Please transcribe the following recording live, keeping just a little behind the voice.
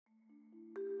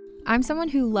I'm someone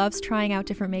who loves trying out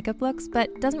different makeup looks,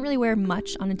 but doesn't really wear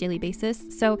much on a daily basis,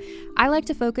 so I like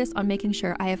to focus on making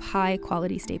sure I have high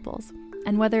quality staples.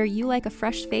 And whether you like a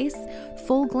fresh face,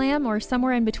 full glam, or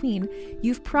somewhere in between,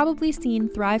 you've probably seen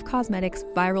Thrive Cosmetics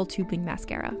Viral Tubing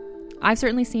Mascara. I've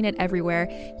certainly seen it everywhere.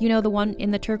 You know, the one in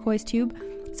the turquoise tube?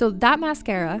 So that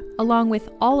mascara, along with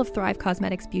all of Thrive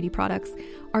Cosmetics beauty products,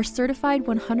 are certified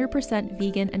 100%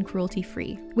 vegan and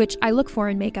cruelty-free, which I look for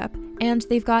in makeup, and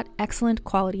they've got excellent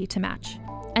quality to match.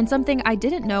 And something I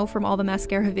didn't know from all the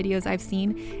mascara videos I've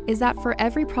seen is that for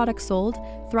every product sold,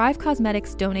 Thrive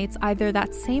Cosmetics donates either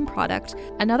that same product,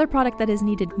 another product that is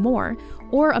needed more,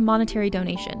 or a monetary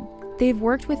donation. They've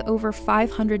worked with over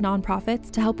 500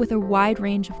 nonprofits to help with a wide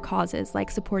range of causes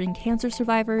like supporting cancer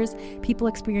survivors, people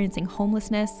experiencing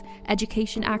homelessness,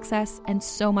 education access, and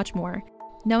so much more.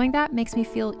 Knowing that makes me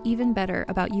feel even better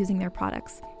about using their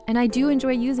products. And I do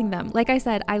enjoy using them. Like I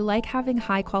said, I like having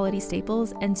high quality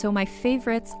staples, and so my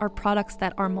favorites are products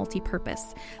that are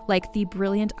multi-purpose, like the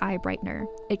Brilliant Eye Brightener.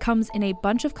 It comes in a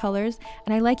bunch of colors,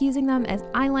 and I like using them as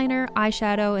eyeliner,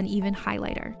 eyeshadow, and even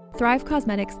highlighter. Thrive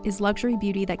Cosmetics is luxury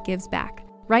beauty that gives back.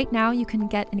 Right now, you can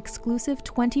get an exclusive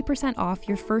 20% off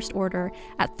your first order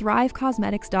at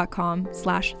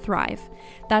thrivecosmetics.com/thrive.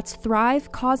 That's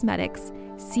Thrive Cosmetics,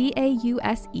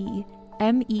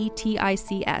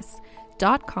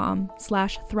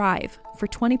 CAUSEMETICS.com/thrive for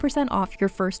 20% off your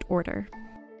first order.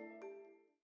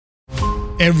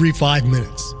 Every 5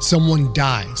 minutes, someone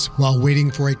dies while waiting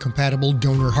for a compatible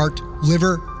donor heart,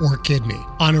 liver, or kidney.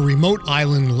 On a remote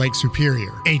island in Lake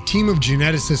Superior, a team of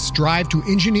geneticists strive to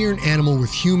engineer an animal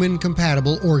with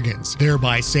human-compatible organs,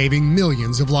 thereby saving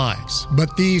millions of lives.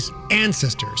 But these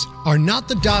ancestors are not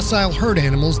the docile herd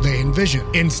animals they envision.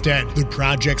 Instead, the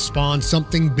project spawns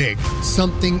something big,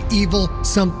 something evil,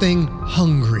 something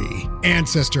hungry.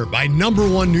 Ancestor by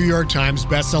 #1 New York Times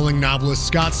bestselling novelist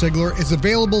Scott Sigler is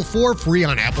available for free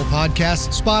on Apple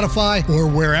Podcasts, Spotify, or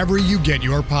wherever you get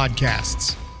your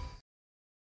podcasts.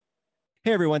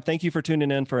 Hey everyone, thank you for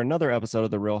tuning in for another episode of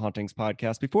the Real Hauntings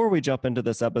podcast. Before we jump into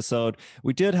this episode,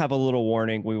 we did have a little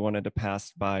warning we wanted to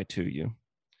pass by to you.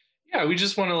 Yeah, we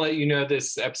just want to let you know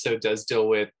this episode does deal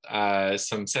with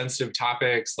some sensitive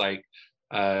topics like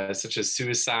such as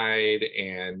suicide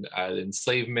and the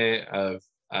enslavement of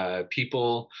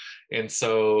people. And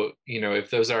so,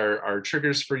 if those are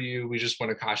triggers for you, we just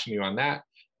want to caution you on that.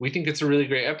 We think it's a really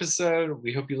great episode.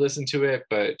 We hope you listen to it,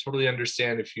 but totally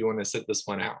understand if you want to sit this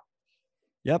one out.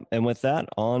 Yep, and with that,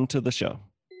 on to the show.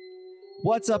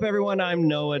 What's up, everyone? I'm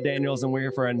Noah Daniels, and we're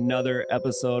here for another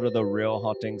episode of the Real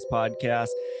Hauntings podcast.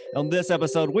 On this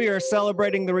episode, we are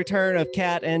celebrating the return of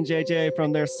Kat and JJ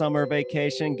from their summer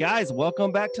vacation. Guys,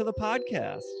 welcome back to the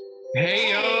podcast.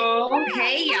 Hey, y'all.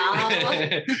 Hey, y'all.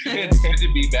 It's good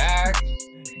to be back.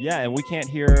 Yeah, and we can't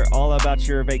hear all about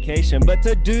your vacation, but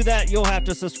to do that, you'll have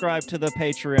to subscribe to the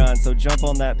Patreon. So jump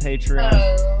on that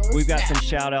Patreon. We've got some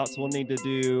shout outs we'll need to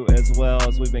do as well,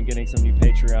 as we've been getting some new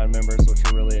Patreon members, which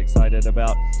we're really excited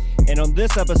about. And on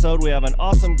this episode, we have an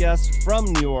awesome guest from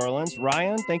New Orleans.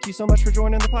 Ryan, thank you so much for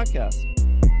joining the podcast.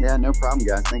 Yeah, no problem,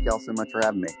 guys. Thank y'all so much for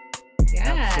having me.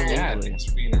 Yeah. Absolutely. Yeah, thanks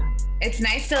for being here. It's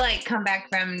nice to come back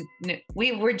from,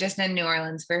 we were just in New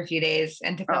Orleans for a few days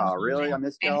and to come. Oh, really? I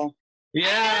missed y'all.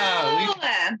 Yeah.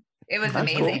 It was That's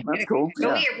amazing. Cool. That's cool.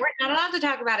 But Yeah. we're not allowed to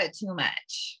talk about it too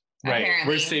much. Right.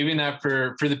 Apparently. We're saving that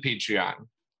for the Patreon.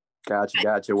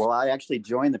 Gotcha. Well, I actually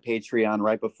joined the Patreon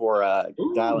right before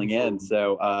dialing in.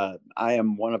 So I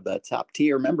am one of the top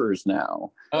tier members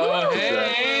now. Oh,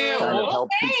 hey. Kind of Well, help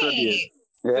contribute.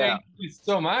 Yeah. thank you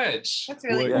so much. That's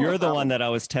really Well, cool. you're the one that I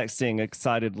was texting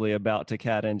excitedly about to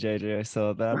Kat and JJ,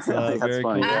 so that's That's very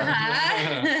funny, cool.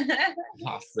 yeah. Uh-huh.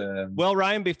 Awesome. Well,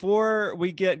 Ryan, before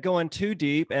we get going too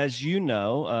deep, as you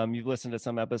know, you've listened to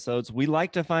some episodes, we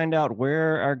like to find out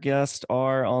where our guests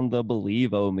are on the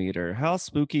Believe-O-meter. How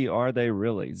spooky are they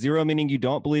really? 0 meaning you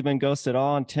don't believe in ghosts at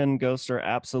all, and 10 ghosts are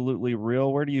absolutely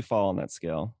real. Where do you fall on that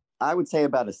scale? I would say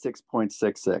about a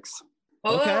 6.66.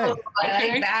 Okay. Oh, I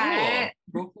like that.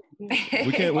 Cool.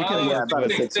 We can yeah, about a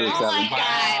 6 or 7. Oh my God.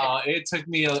 Wow, it took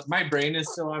me. My brain is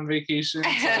still on vacation, so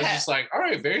I was just like, all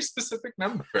right, very specific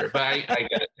number, but I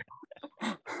get it.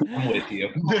 I'm with you.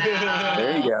 Wow.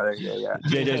 There you go. Yeah.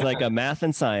 JJ's like a math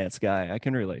and science guy. I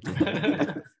can relate to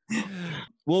that.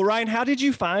 Well, Ryan, how did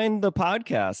you find the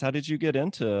podcast? How did you get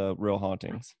into Real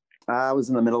Hauntings? I was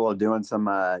in the middle of doing some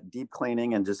deep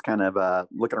cleaning and just kind of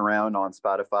looking around on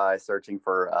Spotify, searching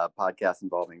for podcasts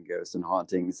involving ghosts and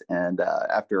hauntings. And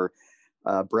after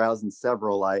browsing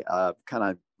several, I kind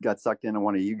of got sucked into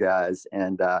one of you guys.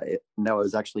 And it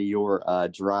was actually your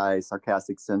dry,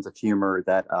 sarcastic sense of humor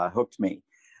that hooked me.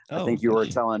 I think you were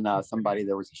telling somebody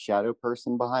there was a shadow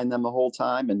person behind them the whole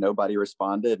time and nobody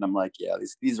responded. And I'm like, yeah,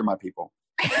 these are my people.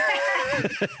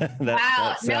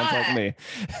 That sounds like me.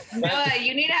 Noah,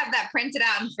 you need to have that printed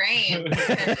out and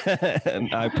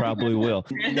framed. I probably will.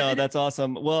 No, that's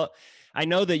awesome. Well, I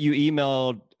know that you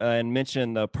emailed and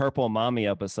mentioned the Purple Mommy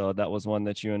episode. That was one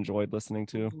that you enjoyed listening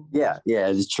to. Yeah,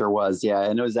 it sure was. Yeah,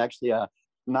 and it was actually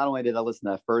not only did I listen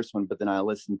to that first one, but then I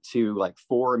listened to like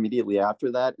 4 immediately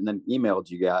after that, and then emailed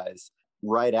you guys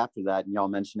right after that, and y'all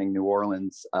mentioning New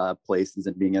Orleans places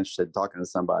and being interested in talking to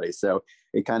somebody. So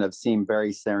it kind of seemed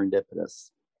very serendipitous.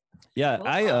 Yeah,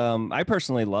 I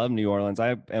personally love New Orleans.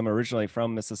 I am originally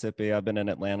from Mississippi. I've been in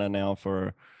Atlanta now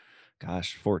for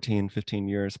 14, 15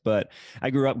 years, but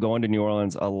I grew up going to New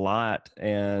Orleans a lot,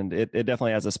 and it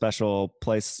definitely has a special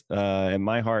place in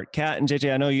my heart. Kat and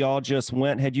JJ, I know y'all just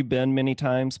went. Had you been many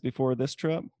times before this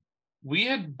trip? We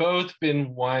had both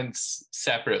been once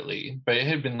separately, but it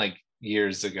had been like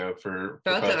years ago for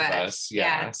both of us.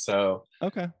 Yeah. So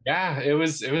okay. Yeah, it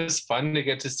was fun to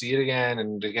get to see it again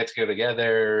and to get to go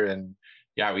together. And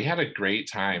yeah, we had a great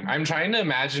time. I'm trying to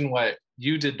imagine what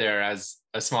you did there as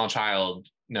a small child,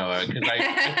 Noah, because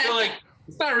I feel like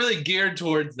it's not really geared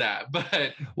towards that.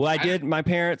 But well, I did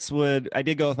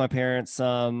go with my parents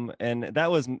some, and that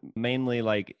was mainly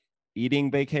like eating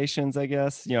vacations, I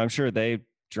guess. I'm sure they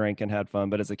drank and had fun,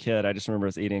 but as a kid, I just remember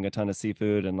us eating a ton of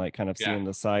seafood and like kind of seeing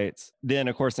the sights. Then,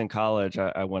 of course, in college,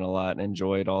 I went a lot and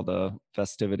enjoyed all the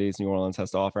festivities New Orleans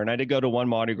has to offer. And I did go to one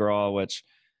Mardi Gras, which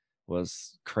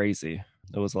was crazy.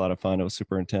 It was a lot of fun. It was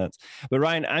super intense. But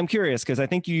Ryan, I'm curious because I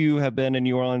think you have been in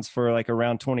New Orleans for like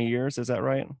around 20 years. Is that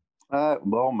right?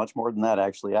 Well, much more than that,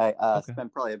 actually. I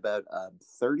spent probably about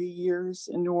 30 years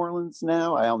in New Orleans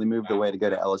now. I only moved away to go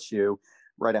to LSU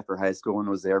right after high school and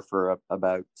was there for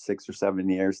about 6 or 7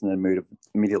 years and then moved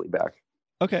immediately back.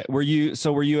 Okay. Were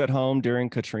you at home during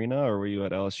Katrina or were you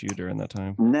at LSU during that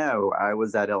time? No, I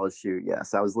was at LSU.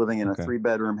 Yes. I was living in a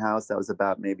 3-bedroom house that was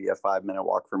about maybe a 5-minute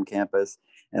walk from campus.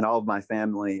 And all of my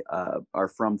family are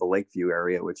from the Lakeview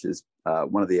area, which is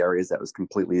one of the areas that was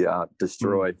completely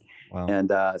destroyed. Wow.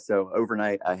 And so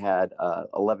overnight I had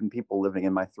 11 people living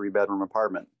in my 3-bedroom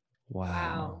apartment.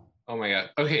 Wow. Oh my God.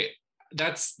 Okay.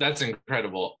 That's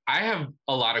incredible. I have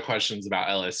a lot of questions about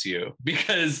LSU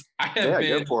because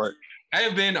go for it. I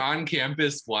have been on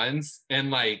campus once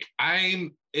and like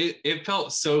it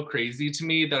felt so crazy to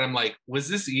me that I'm like, was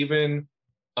this even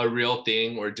a real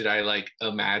thing or did I like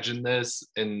imagine this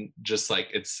and just like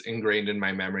it's ingrained in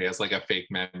my memory as like a fake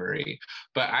memory?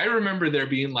 But I remember there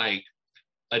being like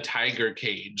a tiger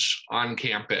cage on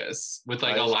campus with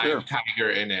like a live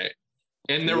tiger in it.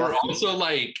 And there were also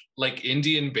like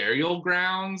Indian burial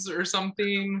grounds or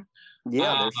something.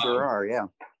 Yeah, there sure are. Yeah.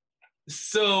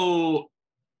 So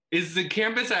is the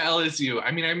campus at LSU,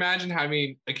 I mean, I imagine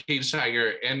having a cage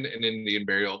tiger and an Indian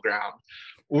burial ground.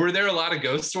 Were there a lot of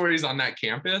ghost stories on that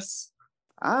campus?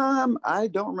 I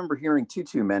don't remember hearing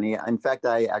too many. In fact,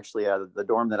 I actually, the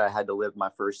dorm that I had to live my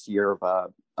first year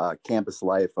of campus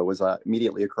life, I was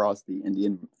immediately across the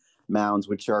Indian mounds,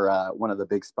 which are one of the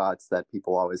big spots that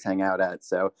people always hang out at.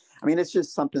 So, I mean, it's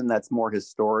just something that's more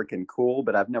historic and cool,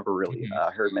 but I've never really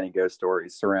heard many ghost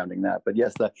stories surrounding that. But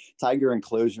yes, the tiger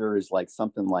enclosure is like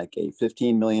something like a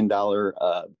 $15 million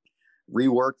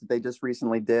rework that they just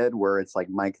recently did, where it's like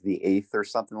Mike the Eighth or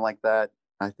something like that.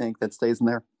 I think that stays in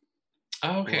there.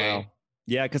 Okay. Wow.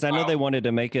 Yeah, because I know they wanted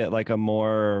to make it like a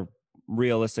more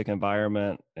realistic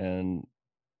environment, and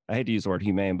I hate to use the word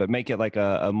humane, but make it like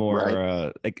a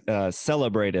more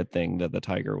celebrated thing that the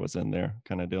tiger was in there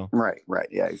kind of deal. Right.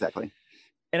 Yeah, exactly.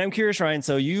 And I'm curious, Ryan,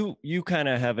 so you kind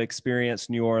of have experienced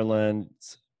New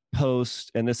Orleans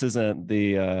post, and this isn't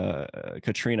the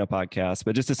Katrina podcast,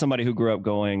 but just as somebody who grew up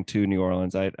going to New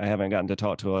Orleans, I haven't gotten to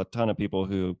talk to a ton of people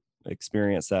who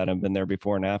experienced that and been there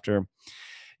before and after.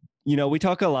 We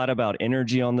talk a lot about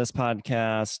energy on this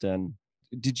podcast, and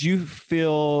did you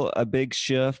feel a big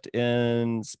shift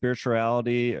in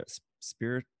spirituality?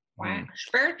 Wow.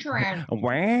 Spirituality.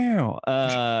 Wow.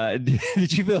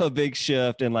 Did you feel a big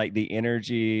shift in like the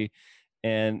energy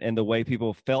and the way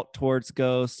people felt towards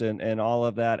ghosts and all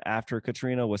of that after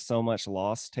Katrina, with so much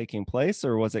loss taking place?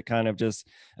 Or was it kind of just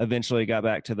eventually got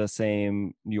back to the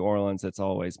same New Orleans it's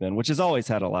always been, which has always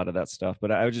had a lot of that stuff?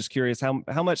 But I was just curious,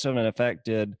 how much of an effect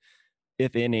did,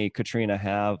 if any, Katrina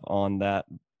have on that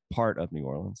part of New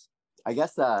Orleans? I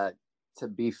guess to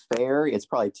be fair, it's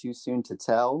probably too soon to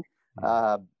tell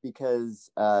because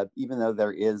even though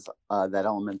there is that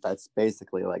element that's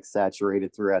basically like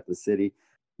saturated throughout the city,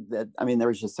 there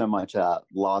was just so much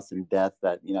loss and death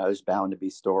that there's bound to be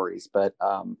stories. But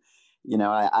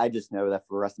I just know that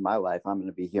for the rest of my life, I'm going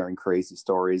to be hearing crazy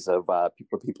stories of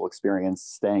people experience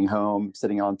staying home,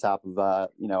 sitting on top of, a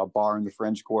bar in the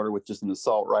French Quarter with just an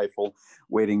assault rifle,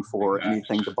 waiting for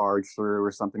anything to barge through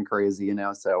or something crazy,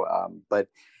 So, but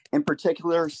in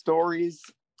particular stories,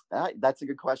 that's a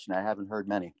good question. I haven't heard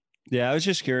many. Yeah, I was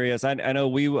just curious. I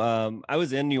know I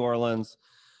was in New Orleans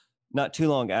not too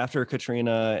long after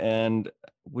Katrina, and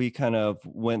we kind of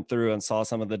went through and saw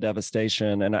some of the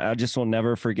devastation. And I just will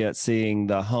never forget seeing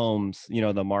the homes,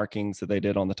 the markings that they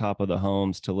did on the top of the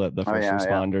homes to let the first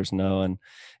responders know, and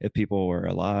if people were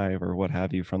alive or what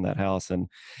have you from that house. And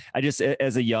I just,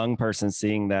 as a young person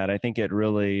seeing that, I think it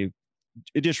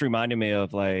just reminded me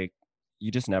of like, you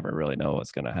just never really know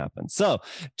what's going to happen. So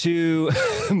to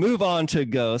move on to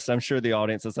Ghost, I'm sure the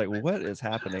audience is like, what is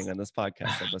happening in this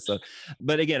podcast episode?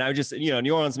 But again, I just,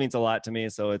 New Orleans means a lot to me.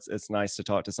 So it's nice to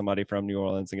talk to somebody from New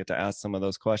Orleans and get to ask some of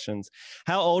those questions.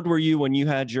 How old were you when you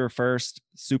had your first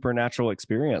supernatural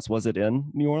experience? Was it in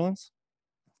New Orleans?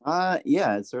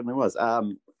 Yeah, it certainly was.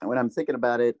 When I'm thinking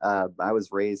about it, I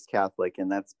was raised Catholic,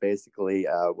 and that's basically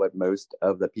what most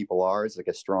of the people are, is like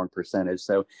a strong percentage.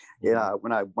 So,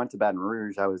 when I went to Baton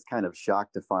Rouge, I was kind of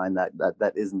shocked to find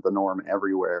that isn't the norm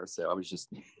everywhere. So I was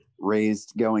just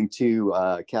raised going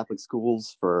to Catholic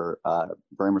schools for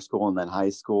grammar school and then high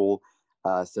school.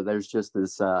 So there's just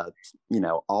this,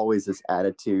 always this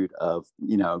attitude of,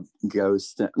 not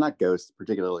ghosts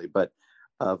particularly, but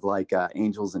of like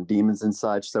angels and demons and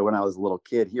such. So when I was a little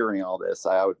kid hearing all this,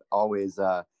 I would always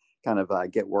kind of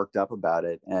get worked up about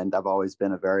it. And I've always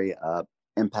been a very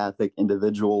empathic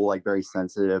individual, like very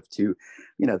sensitive to,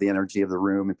 the energy of the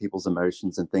room and people's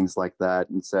emotions and things like that.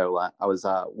 And so I was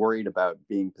worried about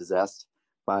being possessed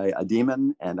by a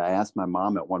demon. And I asked my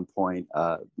mom at one point,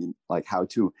 like how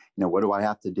to, what do I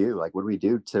have to do? Like, what do we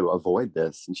do to avoid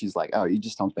this? And she's like, oh, you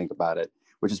just don't think about it,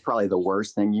 which is probably the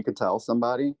worst thing you could tell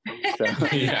somebody. So,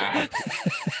 yeah.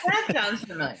 That sounds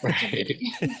familiar. Right.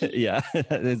 Yeah,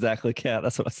 exactly, Kat.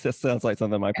 That sounds like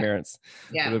something my parents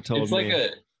would have told me.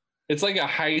 It's like a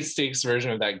high stakes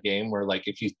version of that game where, like,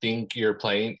 if you think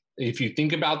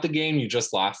about the game, you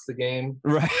just lost the game.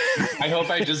 Right. I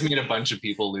hope I just made a bunch of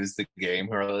people lose the game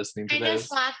who are listening to this. I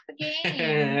just lost the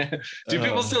game. Do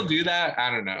people still do that?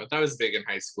 I don't know. That was big in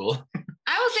high school.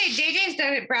 I will say JJ's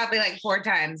done it probably like 4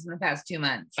 times in the past 2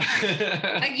 months.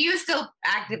 Like, you still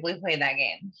actively play that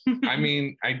game. I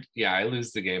mean, I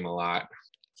lose the game a lot.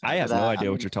 I have no idea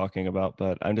what you're talking about,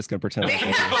 but I'm just going to pretend.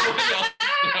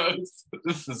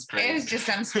 This is great. It was just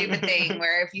some stupid thing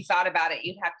where if you thought about it,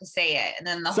 you'd have to say it, and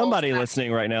then somebody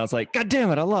listening right now is like, "God damn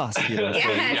it, I lost!" And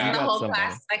the whole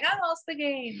class is like, "I lost the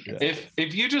game." Yeah.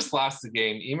 If you just lost the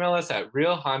game, email us at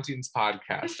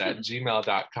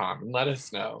realhauntingspodcast@gmail.com and let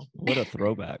us know. What a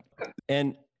throwback!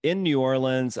 And in New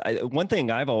Orleans, one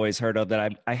thing I've always heard of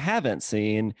that I haven't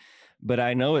seen, but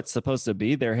I know it's supposed to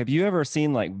be there. Have you ever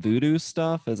seen like voodoo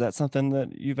stuff? Is that something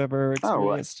that you've ever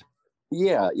experienced?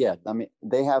 Yeah. I mean,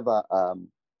 they have a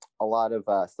lot of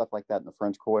stuff like that in the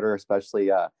French Quarter,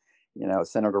 especially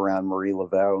centered around Marie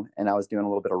Laveau. And I was doing a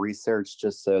little bit of research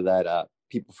just so that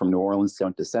people from New Orleans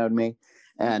don't disown me.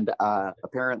 And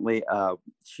apparently,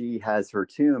 she has her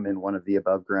tomb in one of the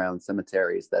above ground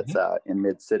cemeteries that's in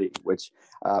Mid City, which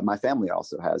my family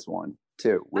also has one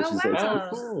too, which is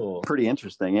cool. Pretty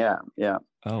interesting. Yeah.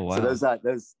 Oh wow. So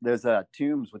those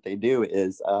tombs, what they do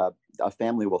is a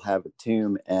family will have a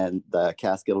tomb, and the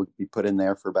casket will be put in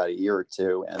there for about a year or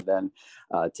two, and then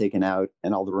taken out,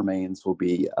 and all the remains will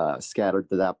be scattered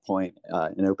to that point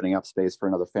and opening up space for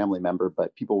another family member.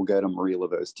 But people will go to Marie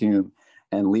Laveau's tomb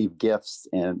and leave gifts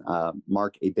and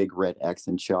mark a big red X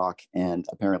in chalk, and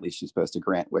apparently she's supposed to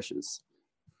grant wishes.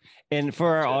 And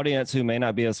for our audience who may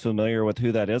not be as familiar with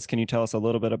who that is, can you tell us a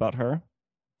little bit about her?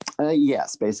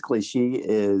 Yes, basically she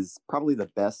is probably the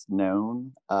best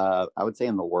known, I would say,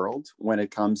 in the world when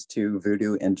it comes to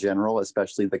voodoo in general,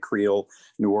 especially the Creole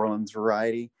New Orleans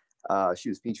variety. She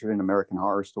was featured in American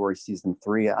Horror Story season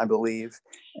 3, I believe.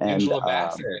 And, Angela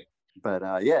Bassett.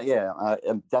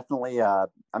 Definitely. I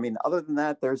mean, other than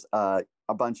that, there's a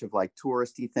bunch of like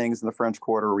touristy things in the French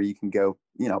Quarter where you can go,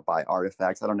 buy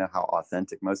artifacts. I don't know how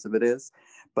authentic most of it is,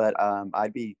 but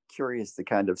I'd be curious to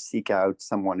kind of seek out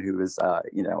someone who is, a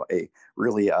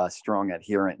really strong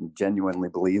adherent and genuinely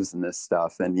believes in this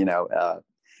stuff. And,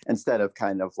 instead of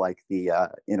kind of like the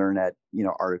internet,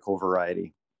 article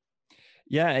variety.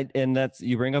 Yeah, and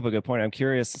you bring up a good point. I'm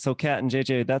curious. So, Kat and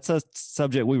JJ, that's a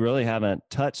subject we really haven't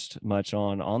touched much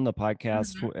on the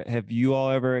podcast. Mm-hmm. Have you all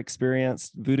ever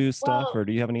experienced voodoo stuff, or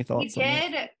do you have any thoughts?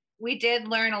 We did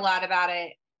learn a lot about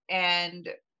it, and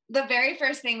the very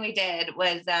first thing we did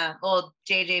was,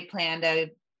 JJ planned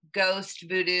a Ghost,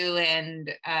 Voodoo,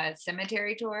 and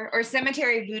Cemetery tour, or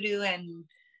Cemetery, Voodoo, and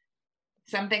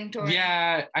something tour.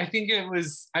 Yeah, I think it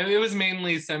was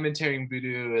mainly cemetery and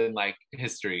voodoo and like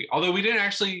history. Although we didn't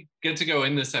actually get to go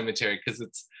in the cemetery because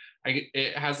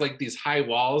it has like these high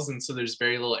walls, and so there's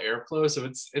very little airflow. So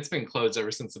it's been closed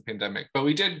ever since the pandemic. But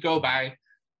we did go by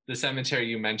the cemetery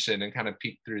you mentioned and kind of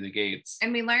peek through the gates.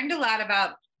 And we learned a lot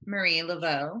about Marie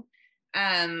Laveau.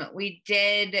 We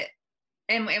did,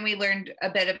 and we learned a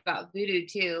bit about voodoo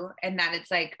too, and that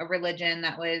it's like a religion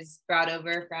that was brought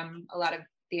over from a lot of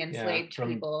the enslaved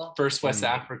people. First West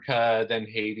Africa, then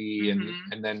Haiti,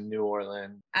 and then New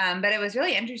Orleans. But it was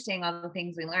really interesting, all the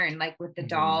things we learned, like with the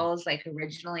dolls. Like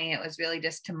originally it was really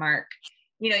just to mark,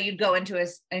 you'd go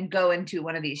into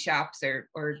one of these shops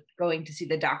or going to see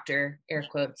the doctor, air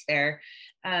quotes there,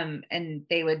 and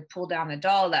they would pull down a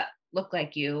doll that looked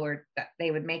like you, or that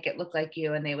they would make it look like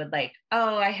you, and they would like,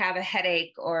 oh, I have a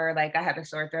headache, or like I have a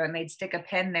sore throat, and they'd stick a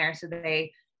pin there so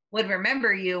they would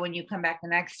remember you when you come back the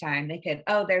next time. They could,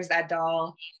 oh, there's that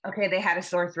doll. Okay, they had a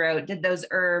sore throat. Did those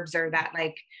herbs or that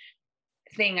like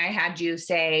thing I had you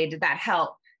say, did that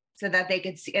help? So that they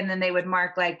could see, and then they would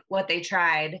mark like what they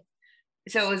tried.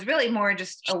 So it was really more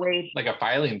just a way, like a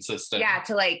filing system. Yeah,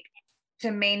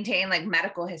 to maintain like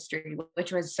medical history,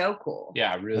 which was so cool.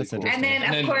 Yeah, really cool. And then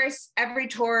of course, every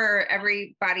tour,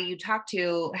 everybody you talk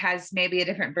to has maybe a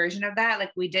different version of that.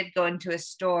 Like we did go into a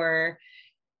store,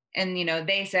 and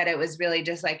they said it was really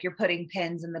just like you're putting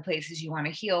pins in the places you want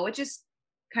to heal, which is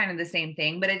kind of the same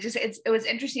thing. But it was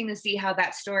interesting to see how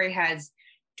that story has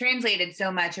translated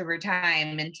so much over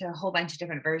time into a whole bunch of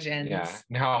different versions. Yeah,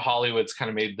 and how Hollywood's kind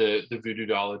of made the voodoo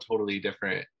doll a totally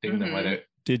different thing than what it.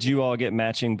 Did you all get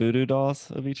matching voodoo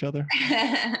dolls of each other?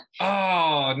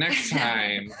 Oh, next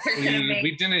time.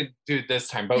 we didn't do it this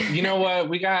time, but you know what?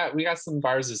 We got some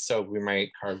bars of soap. We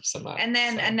might carve some up. And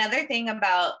then another thing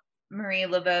about Marie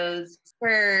Laveau's,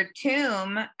 her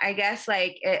tomb, I guess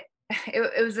like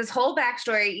it was this whole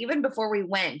backstory. Even before we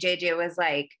went, JJ was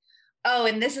like, oh,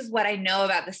 and this is what I know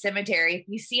about the cemetery. If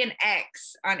you see an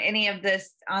X on any of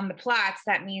this on the plots,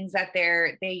 that means that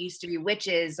they used to be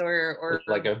witches or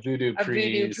like a voodoo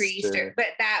priest. But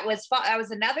that was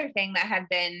another thing that had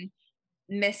been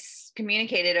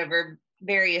miscommunicated over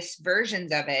various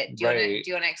versions of it. Do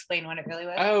you want to explain what it really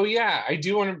was? Oh yeah, I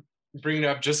do want to bring it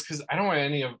up just because I don't want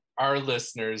any of our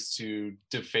listeners to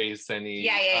deface any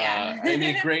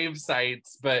any grave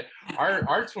sites, but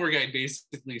our tour guide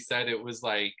basically said it was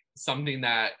like something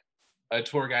that a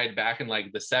tour guide back in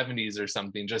like the 70s or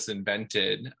something just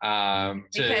invented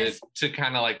to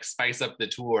kind of like spice up the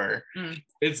tour.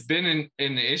 It's been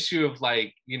an issue of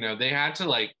like, they had to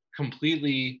like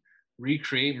completely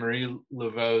recreate Marie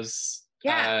Laveau's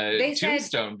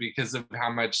tombstone because of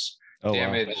how much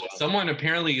damage. Wow. Someone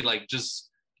apparently like just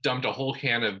dumped a whole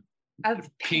can of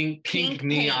pink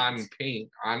neon paint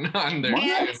on there.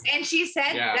 And she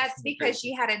said that's because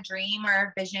she had a dream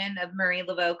or a vision of Marie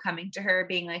Laveau coming to her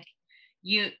being like,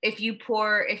 if you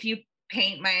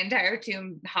paint my entire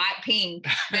tomb hot pink,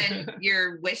 then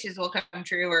your wishes will come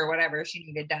true, or whatever she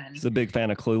needed done. She's a big fan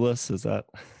of Clueless, is that?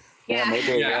 Yeah,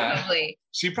 maybe, probably.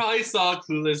 She probably saw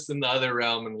Clueless in the other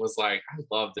realm and was like, I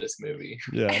love this movie.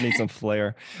 Yeah, I need some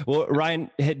flair. Well,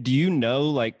 Ryan, do you know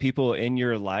like people in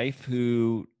your life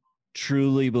who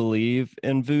truly believe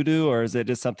in voodoo, or is it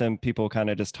just something people kind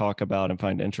of just talk about and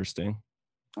find interesting?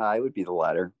 It would be the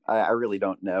latter. I really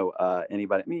don't know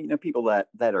anybody. I mean, people that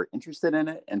are interested in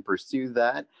it and pursue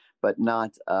that, but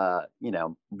not,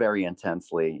 very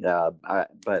intensely.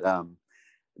 But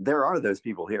there are those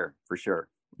people here for sure.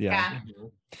 Yeah.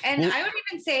 And I would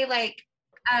even say like,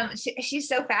 she's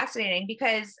so fascinating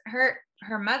because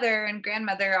her mother and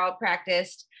grandmother all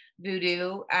practiced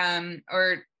voodoo,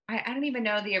 or I don't even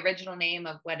know the original name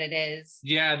of what it is.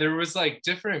 Yeah, there was like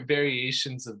different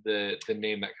variations of the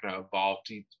name that kind of evolved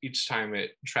each time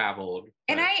it traveled.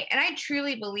 And I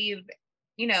truly believe,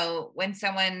 when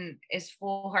someone is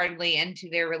full-heartedly into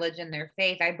their religion, their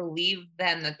faith, I believe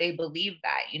them that they believe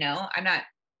that, I'm not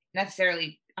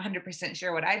necessarily 100%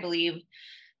 sure what I believe.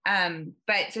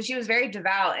 But so she was very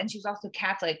devout, and she was also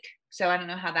Catholic. So I don't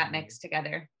know how that mixed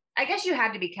together. I guess you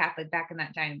had to be Catholic back in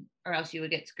that time, or else you would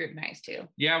get scrutinized too.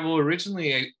 Yeah, well,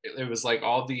 originally it was like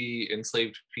all the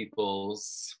enslaved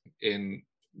peoples in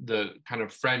the kind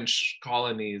of French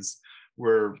colonies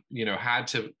were, had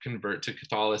to convert to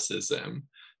Catholicism.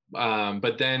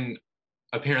 But then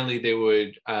apparently they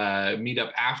would meet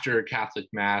up after Catholic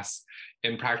Mass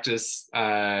and practice,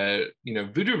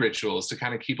 voodoo rituals to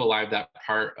kind of keep alive that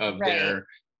part of their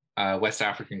West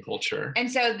African culture.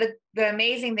 And so the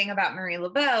amazing thing about Marie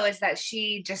Laveau is that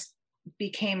she just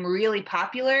became really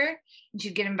popular, and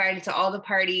she'd get invited to all the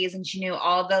parties, and she knew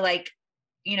all the like,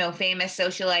 you know, famous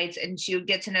socialites, and she would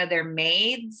get to know their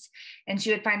maids, and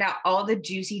she would find out all the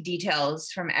juicy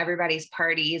details from everybody's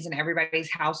parties and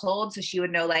everybody's household. So she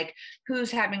would know like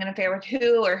who's having an affair with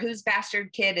who, or whose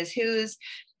bastard kid is whose.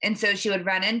 And so she would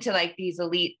run into like these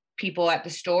elite people at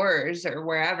the stores or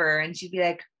wherever, and she'd be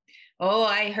like, oh,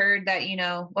 I heard that, you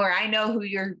know, or I know who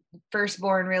your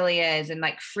firstborn really is, and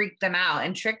like freak them out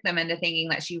and trick them into thinking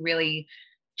that she really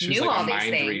knew like all a these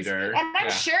mind things. reader. And I'm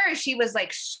sure she was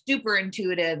like super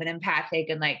intuitive and empathic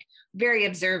and like very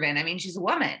observant. I mean, she's a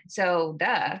woman, so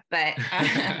duh. But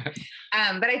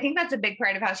but I think that's a big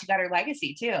part of how she got her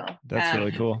legacy too. That's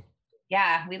really cool.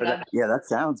 Yeah, we love. Yeah, that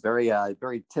sounds very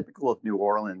very typical of New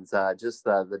Orleans. Just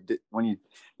when you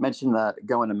mention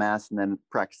going to mass and then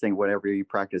practicing whatever you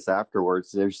practice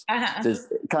afterwards, there's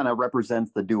kind of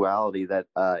represents the duality that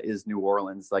is New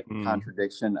Orleans, like the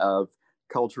contradiction of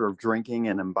culture of drinking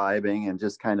and imbibing and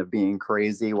just kind of being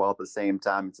crazy, while at the same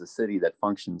time it's a city that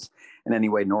functions in any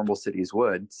way normal cities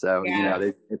would. So you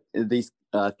know, these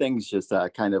things just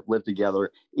kind of live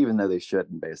together, even though they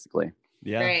shouldn't, basically.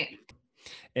 Yeah. Right.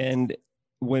 And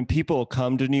when people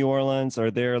come to New Orleans,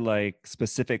 are there like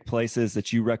specific places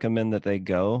that you recommend that they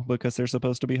go because they're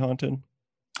supposed to be haunted?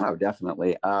 Oh,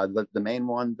 definitely. The main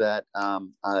one that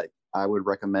I would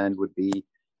recommend would be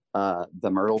the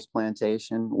Myrtles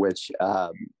Plantation, which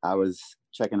I was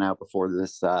checking out before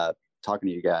this, talking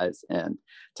to you guys, and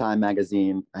Time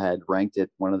Magazine had ranked it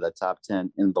one of the top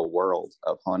 10 in the world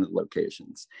of haunted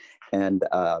locations. And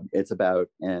it's about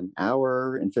an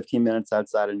hour and 15 minutes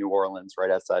outside of New Orleans,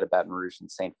 right outside of Baton Rouge in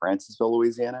St. Francisville,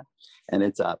 Louisiana. And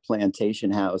it's a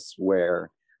plantation house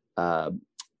where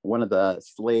one of the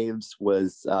slaves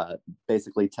was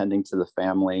basically tending to the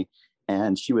family,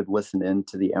 and she would listen in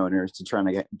to the owners to try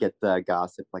to get the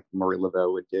gossip like Murray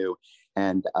Laveau would do.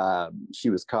 And she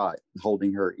was caught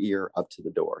holding her ear up to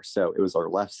the door. So it was her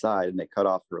left side, and they cut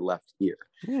off her left ear.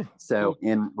 Yeah. So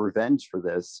in revenge for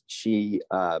this, she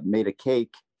made a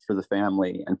cake for the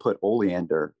family and put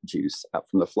oleander juice out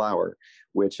from the flower,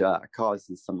 which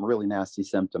causes some really nasty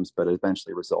symptoms, but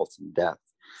eventually results in death.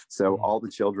 So all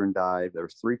the children died. There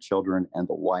was 3 children and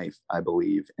the wife, I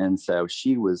believe. And so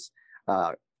she was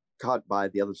caught by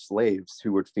the other slaves,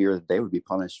 who would fear that they would be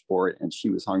punished for it, and she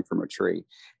was hung from a tree.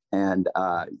 And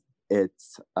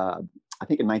it's, I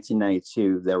think in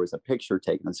 1992, there was a picture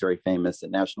taken that's very famous,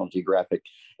 and National Geographic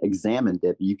examined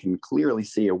it. You can clearly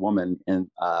see a woman in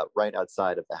right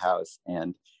outside of the house,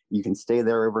 and you can stay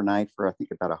there overnight for, I think,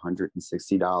 about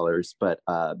 $160. But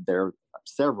there are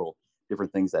several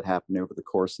different things that happen over the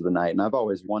course of the night. And I've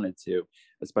always wanted to,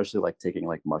 especially like taking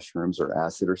like mushrooms or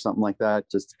acid or something like that,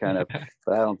 just to kind of,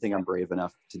 but I don't think I'm brave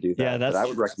enough to do that. Yeah, but I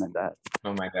would recommend that.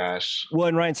 Oh my gosh. Well,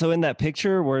 and Ryan, so in that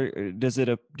picture, where does it,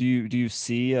 do you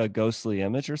see a ghostly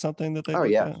image or something that they? Oh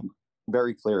yeah,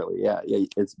 very clearly. Yeah.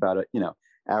 It's about a,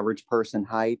 average person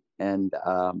height. And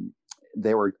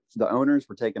the owners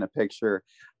were taking a picture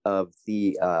of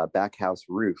the back house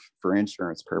roof for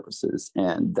insurance purposes,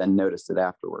 and then noticed it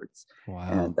afterwards. Wow.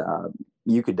 And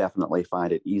you could definitely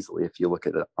find it easily if you look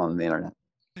at it on the internet.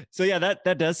 So yeah,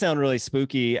 that does sound really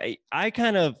spooky. I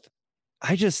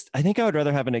think I would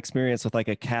rather have an experience with like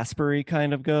a Casper-y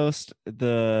kind of ghost,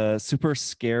 the super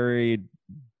scary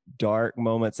dark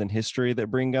moments in history that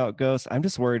bring out ghosts. I'm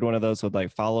just worried one of those would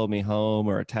like follow me home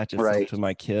or attach itself to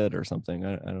my kid or something.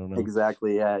 I don't know.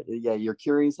 Exactly. Yeah. You're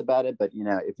curious about it, but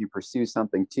if you pursue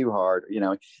something too hard,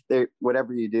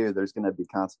 whatever you do, there's going to be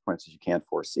consequences you can't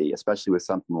foresee, especially with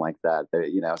something like that.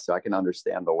 So I can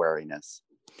understand the wariness.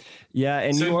 Yeah.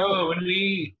 And so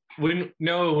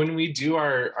Noah, when we do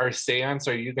our seance,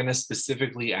 are you going to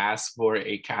specifically ask for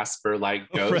a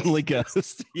Casper-like ghost? Friendly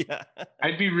ghost. Yeah.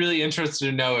 I'd be really interested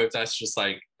to know if that's just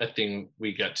like a thing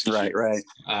we get to choose. Right.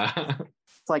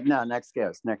 It's like, no, next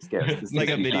ghost. It's like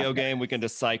a video game. We can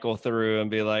just cycle through and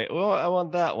be like, well, I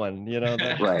want that one.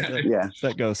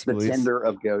 That ghost, the please. Tinder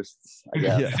of ghosts, I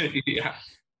guess. Yeah.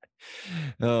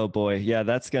 Oh boy. Yeah.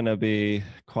 That's going to be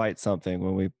quite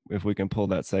something if we can pull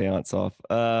that seance off.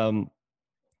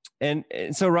 And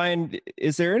so Ryan,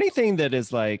 is there anything that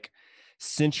is like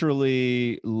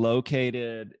centrally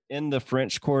located in the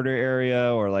French Quarter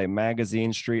area or like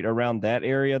Magazine Street, around that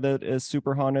area, that is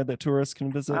super haunted that tourists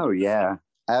can visit? Oh yeah.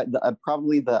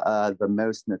 Probably the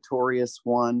most notorious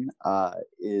one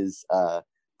is the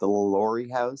LaLaurie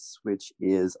House, which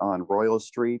is on Royal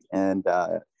Street, and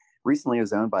recently it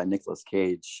was owned by Nicolas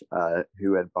Cage,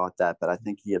 who had bought that, but I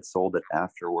think he had sold it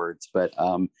afterwards. But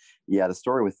yeah, the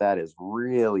story with that is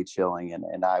really chilling,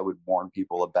 and I would warn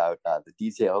people about the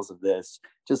details of this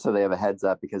just so they have a heads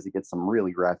up, because it gets some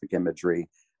really graphic imagery.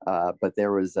 But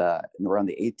there was around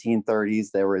the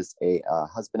 1830s, there was a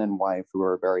husband and wife who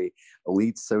were very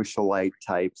elite socialite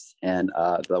types, and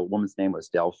the woman's name was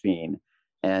Delphine,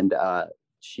 and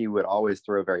she would always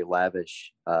throw very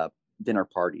lavish dinner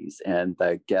parties, and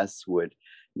the guests would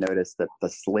notice that the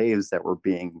slaves that were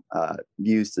being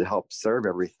used to help serve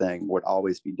everything would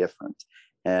always be different.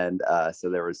 And so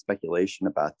there was speculation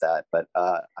about that. But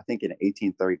I think in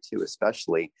 1832,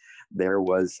 especially, there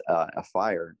was a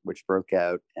fire which broke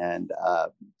out, and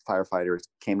firefighters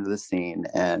came to the scene.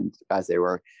 And as they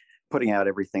were putting out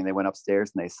everything, they went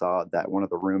upstairs and they saw that one of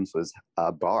the rooms was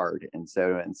barred. And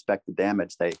so to inspect the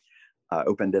damage, they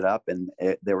opened it up, and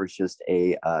there was just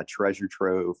a treasure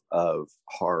trove of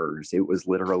horrors. It was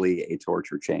literally a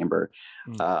torture chamber.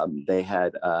 They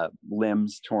had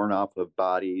limbs torn off of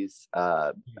bodies.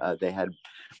 They had,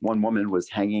 one woman was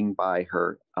hanging by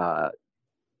her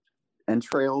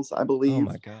entrails, I believe.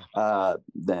 Oh my God.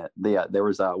 There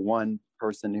was one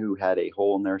person who had a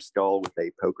hole in their skull with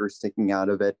a poker sticking out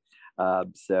of it.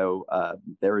 So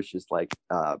there was just like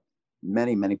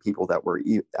many people that were,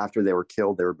 after they were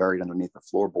killed, they were buried underneath the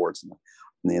floorboards in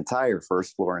the entire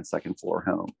first floor and second floor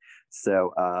home.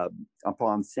 So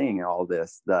upon seeing all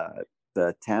this,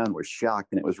 the town was shocked,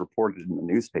 and it was reported in the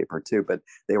newspaper too. But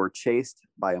they were chased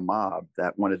by a mob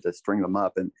that wanted to string them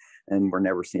up, and were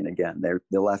never seen again.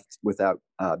 They left without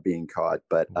being caught.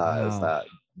 But it was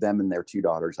them and their two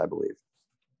daughters, I believe.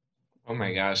 Oh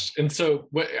my gosh! And so,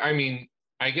 what I mean,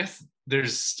 I guess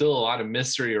there's still a lot of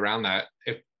mystery around that,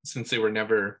 since they were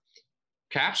never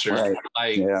captured. Right.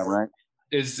 Like, yeah, right.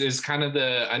 Is kind of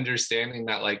the understanding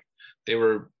that like they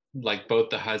were like both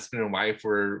the husband and wife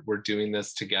were doing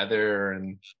this together,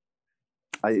 and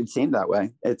it seemed that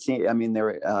way. I mean, they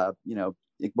were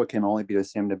what can only be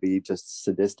assumed to be just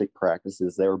sadistic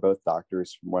practices. They were both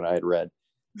doctors, from what I had read.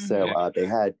 Mm-hmm. So they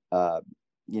had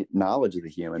knowledge of the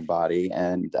human body,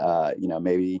 and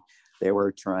maybe they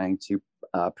were trying to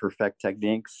perfect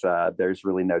techniques. There's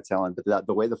really no telling. But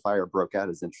the way the fire broke out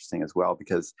is interesting as well,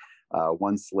 because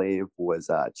one slave was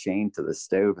chained to the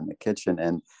stove in the kitchen,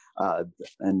 and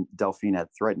Delphine had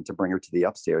threatened to bring her to the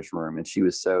upstairs room, and she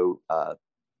was so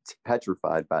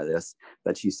petrified by this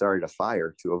that she started a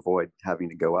fire to avoid having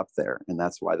to go up there, and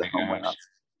that's why the home went up.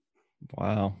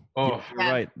 Wow. Oh, you're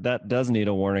right. That does need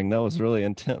a warning. That was really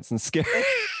intense and scary.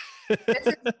 This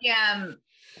is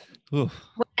when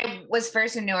I was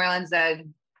first in New Orleans,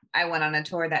 I went on a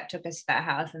tour that took us to that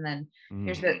house, and then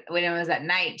when it was at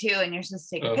night too, and you're supposed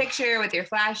to take a picture with your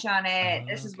flash on it.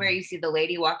 This is where you see the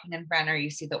lady walking in front, or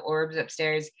you see the orbs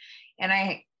upstairs. And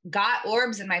I got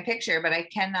orbs in my picture, but I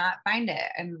cannot find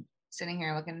it. I'm sitting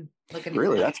here looking.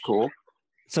 Really, that's cool.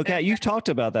 So, Kat, you've talked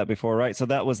about that before, right? So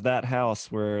that was that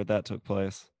house where that took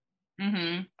place.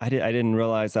 Mm-hmm. I didn't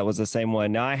realize that was the same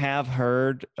one. Now, I have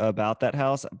heard about that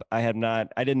house. I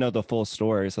didn't know the full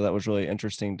story, so that was really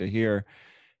interesting to hear.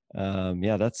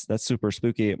 Yeah, that's super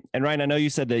spooky. And Ryan, I know you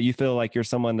said that you feel like you're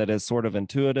someone that is sort of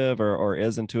intuitive or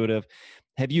is intuitive.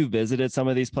 Have you visited some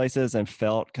of these places and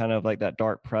felt kind of like that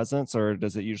dark presence, or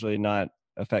does it usually not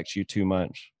affect you too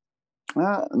much?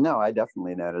 No, I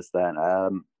definitely noticed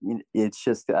that. It's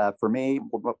just for me,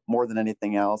 more than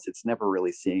anything else, it's never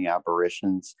really seeing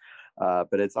apparitions,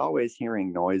 but it's always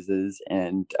hearing noises,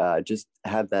 and just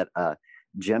have that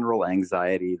general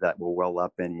anxiety that will well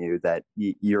up in you, that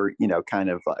you're kind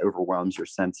of overwhelms your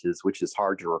senses, which is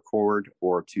hard to record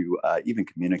or to even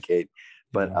communicate.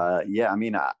 But I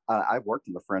mean, I've worked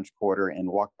in the French Quarter and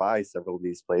walked by several of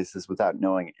these places without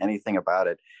knowing anything about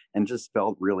it, and just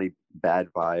felt really bad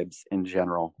vibes in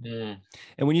general. And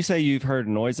when you say you've heard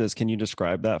noises, can you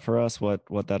describe that for us?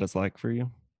 What that is like for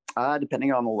you?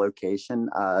 Depending on the location,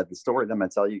 the story that I'm going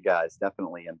to tell you guys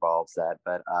definitely involves that.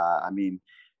 But I mean,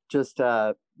 just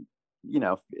that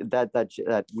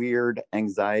weird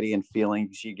anxiety and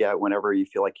feelings you get whenever you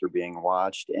feel like you're being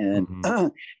watched.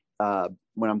 And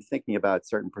when I'm thinking about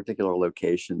certain particular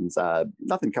locations,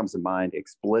 nothing comes to mind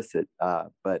explicit,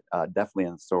 but definitely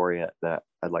in the story that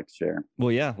I'd like to share.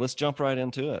 Well, yeah, let's jump right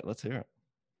into it. Let's hear it.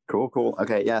 Cool.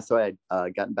 Okay. Yeah. So I had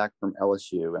gotten back from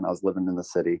LSU, and I was living in the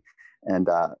city, And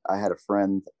I had a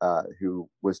friend who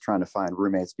was trying to find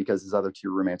roommates because his other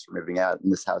two roommates were moving out,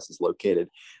 and this house is located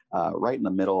right in the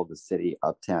middle of the city,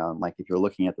 uptown. Like if you're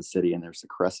looking at the city and there's the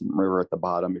Crescent River at the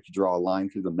bottom, if you draw a line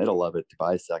through the middle of it to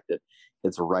bisect it,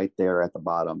 it's right there at the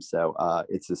bottom. So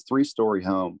it's this 3-story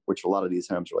home, which a lot of these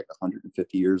homes are like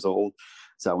 150 years old.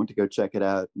 So I went to go check it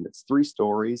out, and it's 3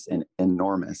 stories and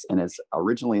enormous. And it's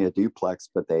originally a duplex,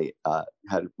 but they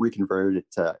had reconverted it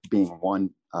to being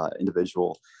one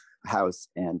individual house,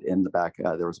 and in the back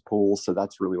there was a pool. So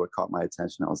that's really what caught my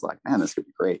attention. I was like, man, this could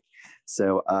be great.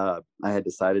 So I had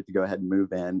decided to go ahead and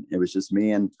move in. It was just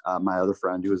me and my other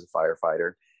friend who was a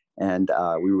firefighter, and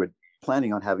we would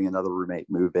planning on having another roommate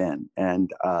move in.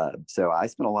 And so I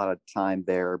spent a lot of time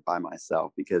there by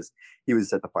myself because he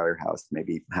was at the firehouse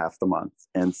maybe half the month.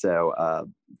 And so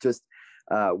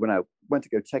when I went to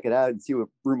go check it out and see what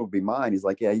room would be mine, he's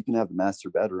like, yeah, you can have the master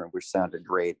bedroom, which sounded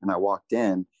great. And I walked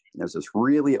in, and there's this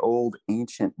really old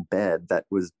ancient bed that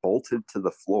was bolted to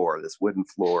the floor, this wooden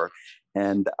floor.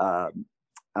 And, I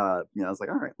was like,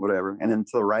 all right, whatever. And then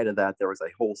to the right of that, there was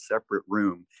a whole separate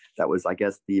room that was, I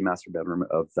guess, the master bedroom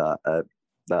of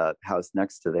the house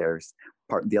next to theirs,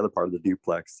 the other part of the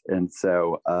duplex. And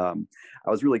so I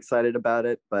was really excited about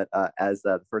it. But as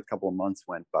the first couple of months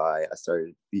went by, I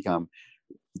started to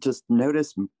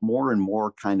notice more and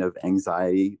more kind of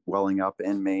anxiety welling up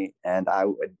in me. And I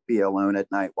would be alone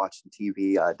at night watching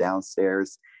TV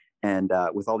downstairs. And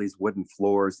with all these wooden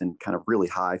floors and kind of really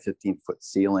high 15-foot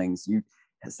ceilings,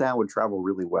 sound would travel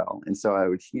really well. And so I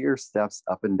would hear steps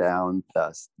up and down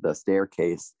the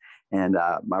staircase. And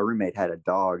my roommate had a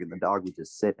dog, and the dog would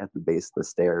just sit at the base of the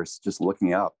stairs, just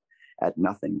looking up at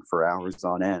nothing for hours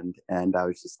on end. And I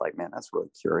was just like, man, that's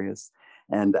really curious.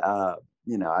 And,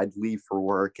 I'd leave for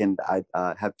work, and I'd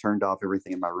have turned off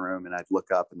everything in my room, and I'd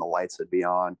look up and the lights would be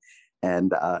on.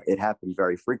 And it happened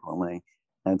very frequently.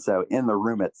 And so in the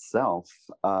room itself,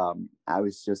 I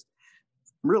was just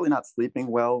really not sleeping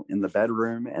well in the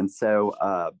bedroom. And so,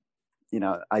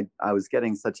 I was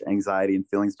getting such anxiety and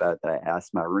feelings about it that I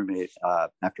asked my roommate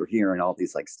after hearing all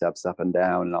these like steps up and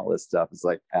down and all this stuff, it's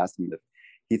like asked him if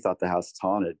he thought the house was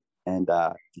haunted. And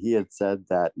he had said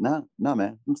that, no,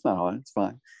 man, it's not haunted. It's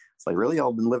fine. It's like, really?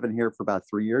 Y'all been living here for about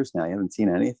 3 years now. You haven't seen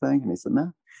anything? And he said,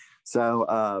 no.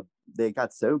 So they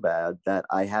got so bad that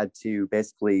I had to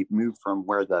basically move from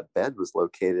where the bed was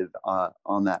located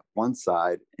on that one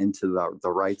side into the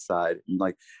right side, and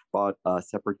like bought a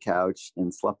separate couch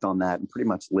and slept on that and pretty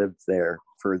much lived there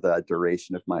for the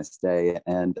duration of my stay.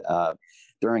 And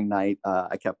during night,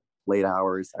 I kept late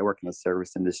hours. I work in the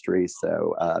service industry,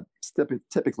 so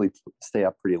typically stay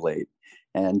up pretty late.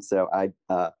 And so I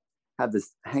have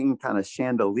this hanging kind of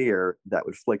chandelier that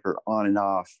would flicker on and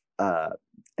off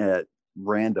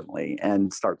randomly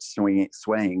and start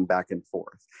swaying back and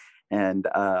forth. And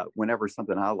whenever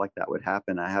something odd like that would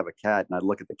happen, I have a cat, and I'd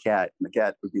look at the cat, and the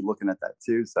cat would be looking at that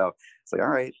too. So it's like, all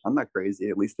right, I'm not crazy.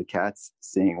 At least the cat's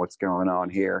seeing what's going on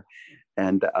here.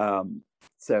 And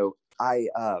so I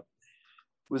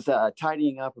was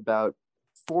tidying up about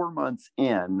 4 months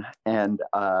in, and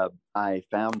I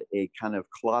found a kind of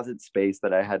closet space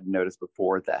that I hadn't noticed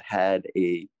before that had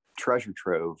a treasure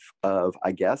trove of,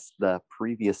 I guess, the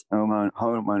previous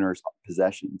homeowner's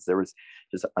possessions. There was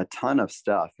just a ton of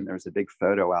stuff, and there was a big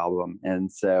photo album. And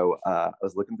so I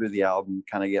was looking through the album,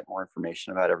 kind of get more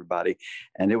information about everybody.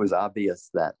 And it was obvious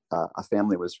that a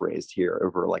family was raised here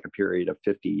over like a period of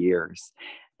 50 years.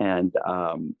 And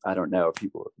I don't know if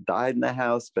people died in the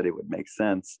house, but it would make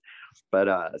sense.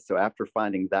 But so after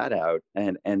finding that out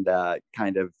and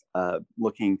kind of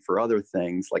looking for other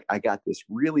things, like I got this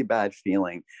really bad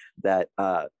feeling that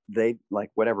they, like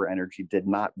whatever energy, did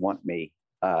not want me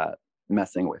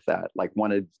messing with that. Like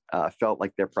felt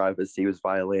like their privacy was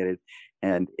violated.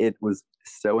 And it was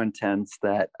so intense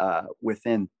that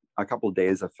within a couple of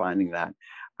days of finding that,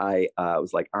 I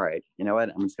was like, all right, you know what?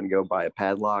 I'm just going to go buy a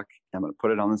padlock. I'm going to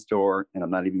put it on this door, and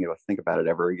I'm not even going to think about it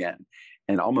ever again.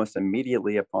 And almost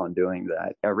immediately upon doing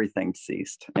that, everything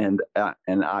ceased. And I,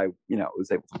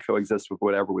 was able to coexist with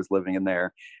whatever was living in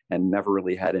there, and never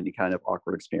really had any kind of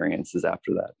awkward experiences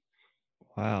after that.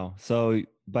 Wow. So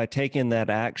by taking that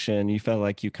action, you felt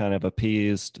like you kind of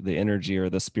appeased the energy or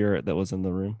the spirit that was in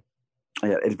the room?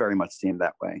 Yeah, it very much seemed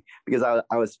that way, because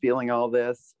I was feeling all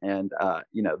this, and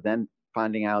then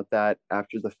finding out that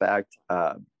after the fact,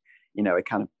 it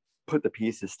kind of put the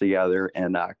pieces together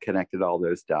and connected all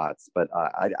those dots. But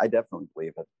I definitely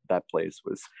believe that place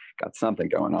got something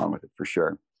going on with it for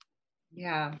sure.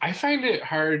 Yeah. I find it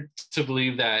hard to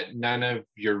believe that none of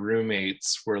your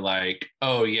roommates were like,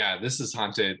 oh yeah, this is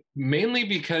haunted, mainly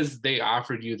because they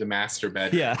offered you the master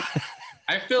bedroom. Yeah.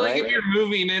 I feel like if you're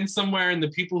moving in somewhere and the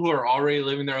people who are already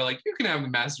living there are like, you can have the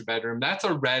master bedroom, that's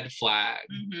a red flag.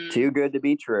 Mm-hmm. Too good to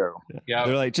be true. Yeah.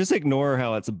 They're like, just ignore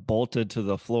how it's bolted to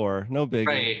the floor. No biggie.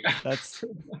 Right. That's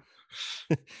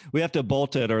we have to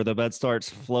bolt it or the bed starts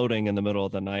floating in the middle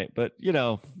of the night. But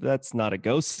that's not a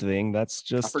ghost thing. That's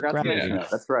just I forgot to gravity. mention that.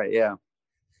 That's right. Yeah.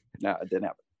 No, it didn't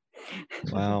happen.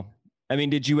 Wow. I mean,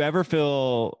 did you ever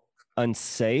feel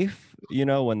unsafe,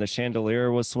 when the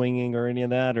chandelier was swinging or any of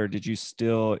that? Or did you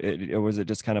still, or was it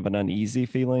just kind of an uneasy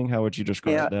feeling? How would you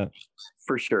describe that?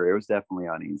 For sure. It was definitely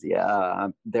uneasy.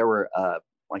 There were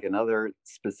like another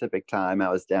specific time I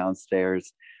was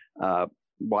downstairs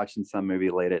watching some movie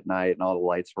late at night and all the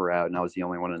lights were out and I was the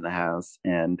only one in the house.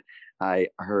 And I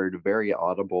heard very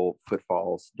audible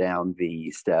footfalls down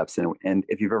the steps. And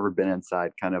if you've ever been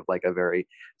inside kind of like a very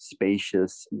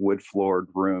spacious wood floored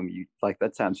room, you like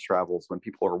that sound travels when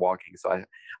people are walking. So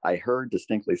I heard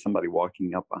distinctly somebody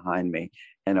walking up behind me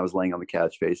and I was laying on the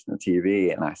couch facing the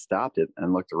TV and I stopped it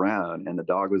and looked around and the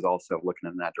dog was also looking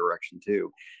in that direction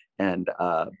too. And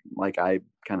like I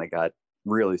kind of got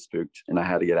really spooked and I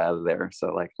had to get out of there. So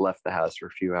like left the house for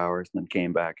a few hours and then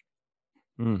came back.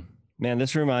 Man,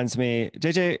 this reminds me,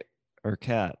 JJ or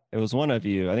Kat, it was one of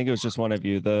you. I think it was just one of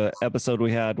you. The episode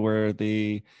we had where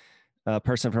the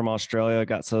person from Australia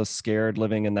got so scared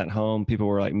living in that home. People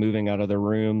were like moving out of their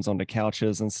rooms onto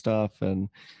couches and stuff. And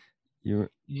I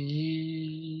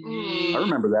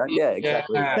remember that. Yeah,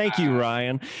 exactly. Yeah. Thank you,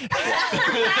 Ryan.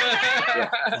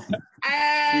 Yeah.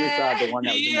 She was the one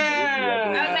that was in the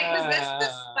movie. I was like, was this the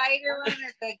spider one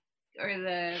or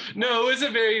the? No, it was a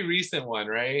very recent one,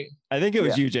 right? I think it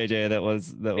was you, JJ. That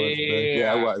was. Yeah,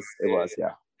 it was.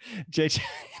 Yeah. JJ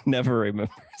never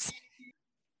remembers.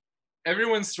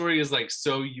 Everyone's story is like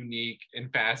so unique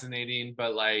and fascinating,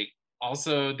 but like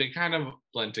also they kind of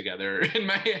blend together in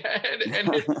my head.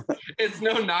 And it's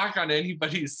no knock on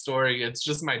anybody's story. It's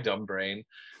just my dumb brain.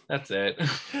 That's it.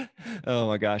 Oh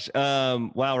my gosh.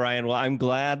 Wow, Ryan. Well, I'm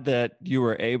glad that you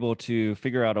were able to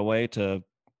figure out a way to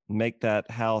make that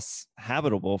house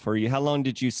habitable for you. How long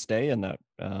did you stay in that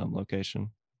location?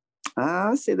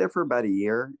 I stayed there for about a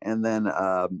year. And then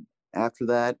after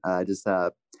that, I just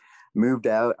moved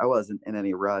out. I wasn't in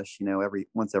any rush,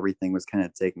 once everything was kind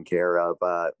of taken care of,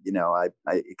 I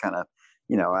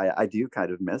do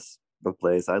kind of miss the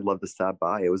place. I'd love to stop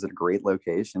by. It was a great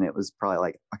location. It was probably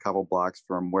like a couple blocks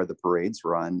from where the parades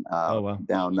run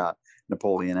down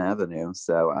Napoleon Avenue.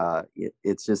 So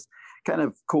it's just kind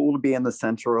of cool to be in the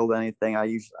central of anything.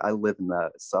 I live in the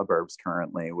suburbs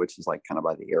currently, which is like kind of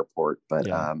by the airport. But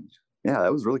yeah,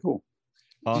 that was really cool.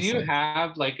 Awesome. Do you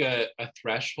have like a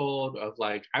threshold of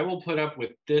like, I will put up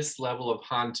with this level of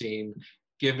haunting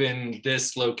given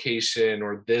this location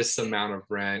or this amount of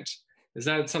rent? Is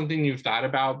that something you've thought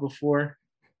about before?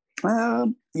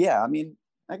 Yeah, I mean,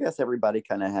 I guess everybody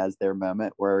kind of has their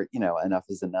moment where, enough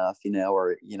is enough,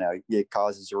 or, it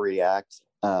causes you to react,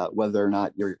 whether or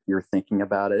not you're thinking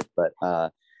about it. But,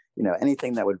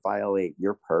 anything that would violate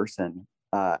your person,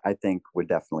 I think would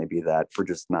definitely be that for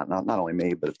just not only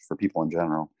me, but for people in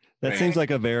general. That seems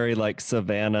like a very like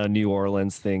Savannah, New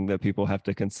Orleans thing that people have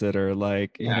to consider.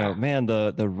 Like, man,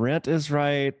 the rent is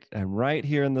right. I'm right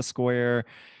here in the square.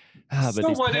 But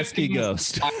these pesky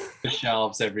ghosts. The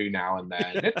shelves every now and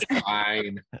then. It's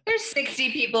fine. There's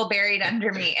 60 people buried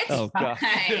under me. It's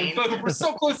fine. But we're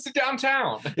so close to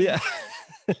downtown. Yeah.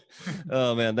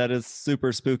 Oh man, that is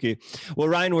super spooky. Well,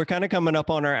 Ryan, we're kind of coming up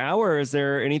on our hour. Is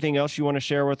there anything else you want to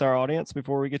share with our audience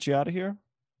before we get you out of here?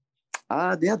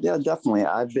 Yeah, definitely.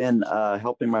 I've been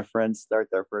helping my friends start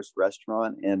their first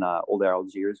restaurant in Old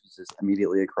Algiers, which is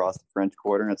immediately across the French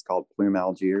Quarter. And it's called Plume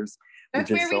Algiers. That's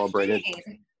we just where celebrated.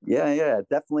 Yeah,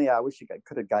 definitely. I wish I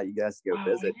could have got you guys to go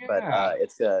visit, but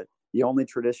it's the only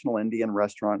traditional Indian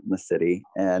restaurant in the city.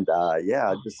 And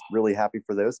just really happy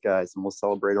for those guys. And we'll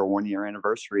celebrate our 1-year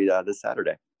anniversary this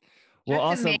Saturday. Well,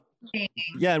 That's awesome. amazing.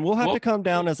 Yeah, and we'll have to come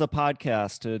down as a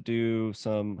podcast to do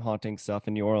some haunting stuff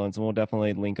in New Orleans, and we'll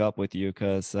definitely link up with you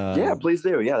because yeah, please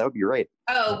do. Yeah, that would be great.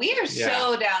 Oh, we are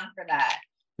so down for that.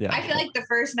 Yeah, I feel like the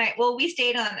first night. Well, we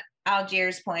stayed on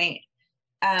Algiers Point.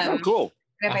 Oh, cool.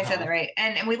 If I said that right,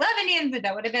 and we love Indian food.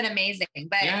 That would have been amazing.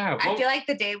 But I feel like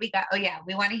the day we got. Oh yeah,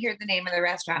 we want to hear the name of the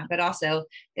restaurant, but also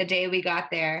the day we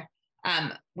got there.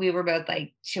 We were both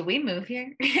like, should we move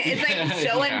here? It's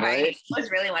like so inviting. It was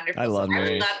really wonderful. I love I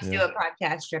would love to do a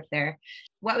podcast trip there.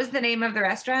 What was the name of the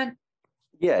restaurant?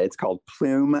 Yeah, it's called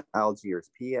Plume Algiers,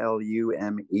 Plume,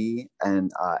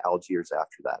 and Algiers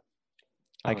after that.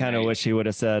 I kind of wish he would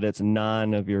have said it's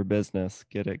none of your business.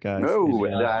 Get it, guys? No,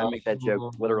 I make that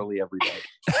joke literally every day.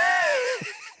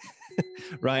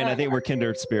 Ryan, I think we're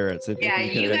kindred spirits. You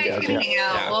guys can hang out.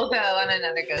 Yeah. We'll go on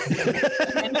another ghost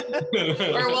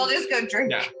or we'll just go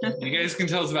drink. Yeah. You guys can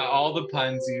tell us about all the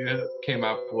puns you came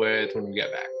up with when we get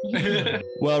back.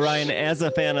 Well, Ryan, as a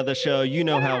fan of the show, you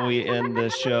know how we end the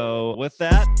show. With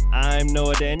that, I'm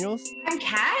Noah Daniels. I'm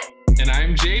Kat. And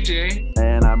I'm JJ.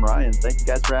 And I'm Ryan. Thank you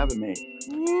guys for having me.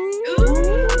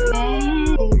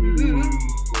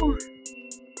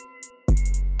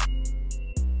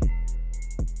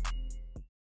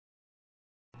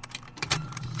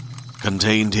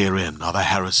 Contained herein are the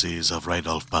heresies of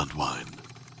Radolf Burntwine,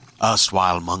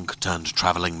 erstwhile monk turned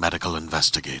traveling medical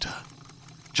investigator.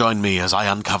 Join me as I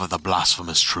uncover the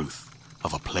blasphemous truth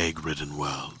of a plague-ridden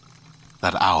world,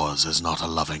 that ours is not a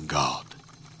loving God,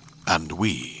 and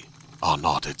we are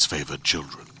not its favored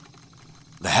children.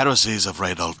 The heresies of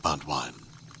Radolf Burntwine,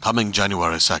 coming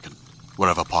January 2nd,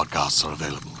 wherever podcasts are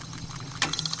available.